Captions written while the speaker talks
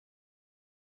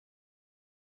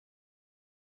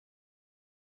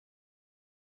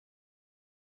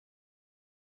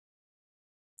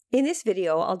In this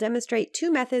video, I'll demonstrate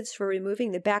two methods for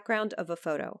removing the background of a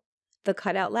photo, the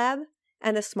Cutout Lab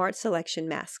and the Smart Selection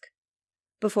Mask.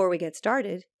 Before we get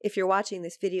started, if you're watching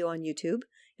this video on YouTube,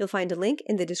 you'll find a link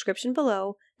in the description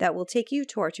below that will take you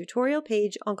to our tutorial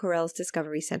page on Corel's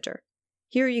Discovery Center.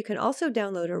 Here you can also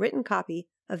download a written copy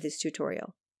of this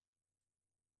tutorial.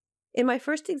 In my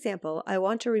first example, I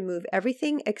want to remove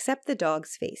everything except the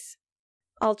dog's face.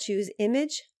 I'll choose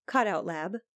Image, Cutout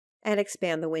Lab, and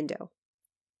expand the window.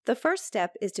 The first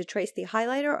step is to trace the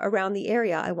highlighter around the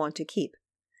area I want to keep.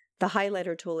 The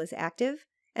highlighter tool is active,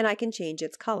 and I can change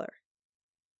its color.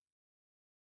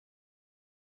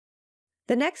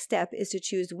 The next step is to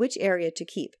choose which area to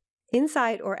keep,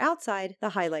 inside or outside the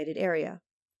highlighted area.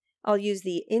 I'll use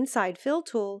the Inside Fill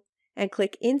tool and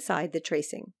click inside the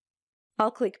tracing.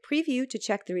 I'll click Preview to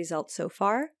check the results so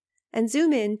far, and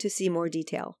zoom in to see more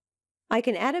detail. I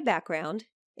can add a background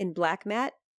in black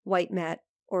matte, white matte,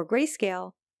 or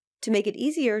grayscale to make it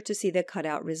easier to see the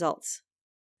cutout results.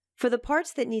 For the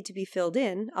parts that need to be filled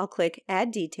in, I'll click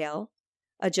Add Detail,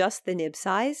 adjust the nib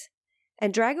size,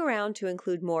 and drag around to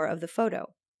include more of the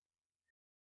photo.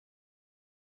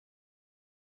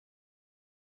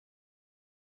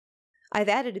 I've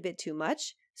added a bit too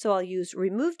much, so I'll use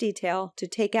Remove Detail to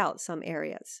take out some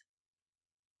areas.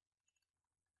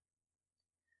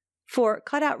 For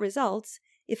cutout results,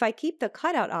 if I keep the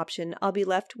cutout option, I'll be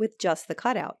left with just the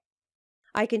cutout.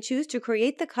 I can choose to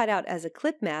create the cutout as a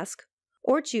clip mask,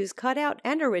 or choose Cutout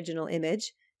and Original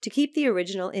Image to keep the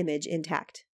original image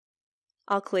intact.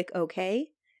 I'll click OK,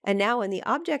 and now in the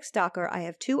Objects Docker I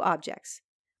have two objects,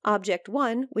 Object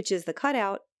 1, which is the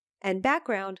cutout, and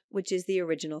Background, which is the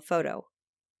original photo.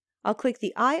 I'll click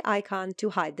the eye icon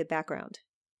to hide the background.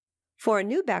 For a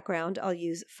new background, I'll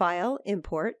use File,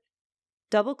 Import,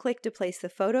 double-click to place the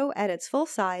photo at its full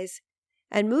size,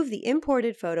 and move the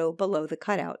imported photo below the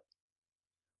cutout.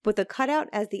 With the cutout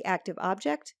as the active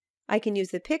object, I can use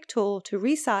the Pick tool to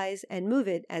resize and move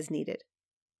it as needed.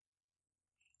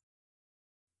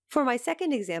 For my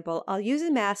second example, I'll use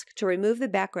a mask to remove the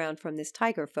background from this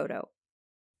tiger photo.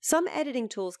 Some editing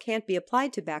tools can't be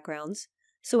applied to backgrounds,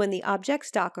 so in the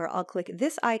Objects Docker, I'll click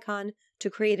this icon to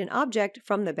create an object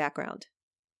from the background.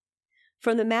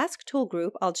 From the Mask tool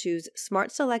group, I'll choose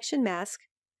Smart Selection Mask,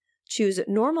 choose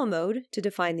Normal Mode to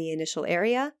define the initial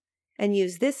area, and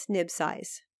use this nib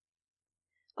size.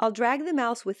 I'll drag the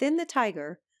mouse within the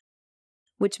tiger,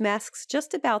 which masks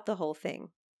just about the whole thing.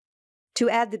 To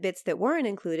add the bits that weren't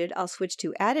included, I'll switch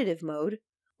to Additive Mode,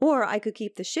 or I could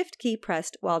keep the Shift key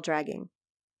pressed while dragging.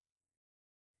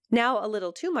 Now a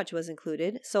little too much was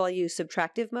included, so I'll use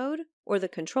Subtractive Mode, or the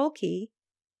Control key,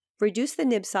 reduce the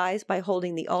nib size by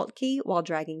holding the Alt key while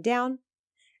dragging down,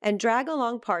 and drag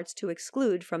along parts to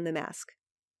exclude from the mask.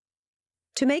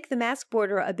 To make the mask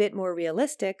border a bit more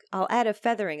realistic, I'll add a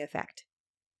feathering effect.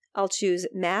 I'll choose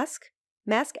Mask,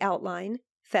 Mask Outline,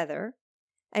 Feather,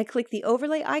 and click the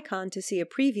overlay icon to see a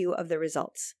preview of the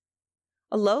results.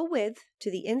 A low width to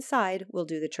the inside will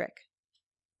do the trick.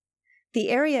 The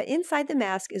area inside the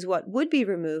mask is what would be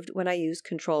removed when I use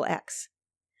Ctrl X.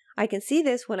 I can see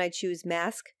this when I choose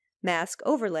Mask, Mask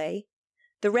Overlay.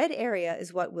 The red area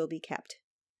is what will be kept.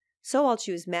 So I'll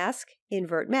choose Mask,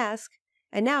 Invert Mask,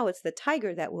 and now it's the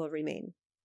tiger that will remain.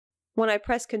 When I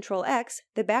press Ctrl X,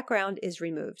 the background is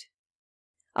removed.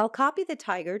 I'll copy the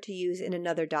tiger to use in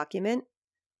another document,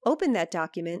 open that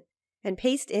document, and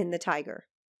paste in the tiger.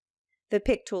 The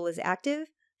Pick tool is active,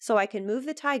 so I can move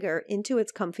the tiger into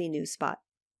its comfy new spot.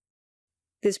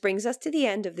 This brings us to the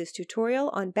end of this tutorial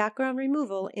on background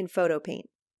removal in Photo Paint.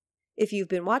 If you've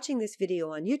been watching this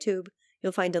video on YouTube,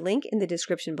 you'll find a link in the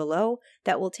description below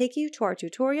that will take you to our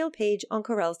tutorial page on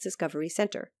Corel's Discovery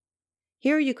Center.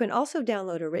 Here you can also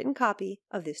download a written copy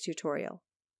of this tutorial.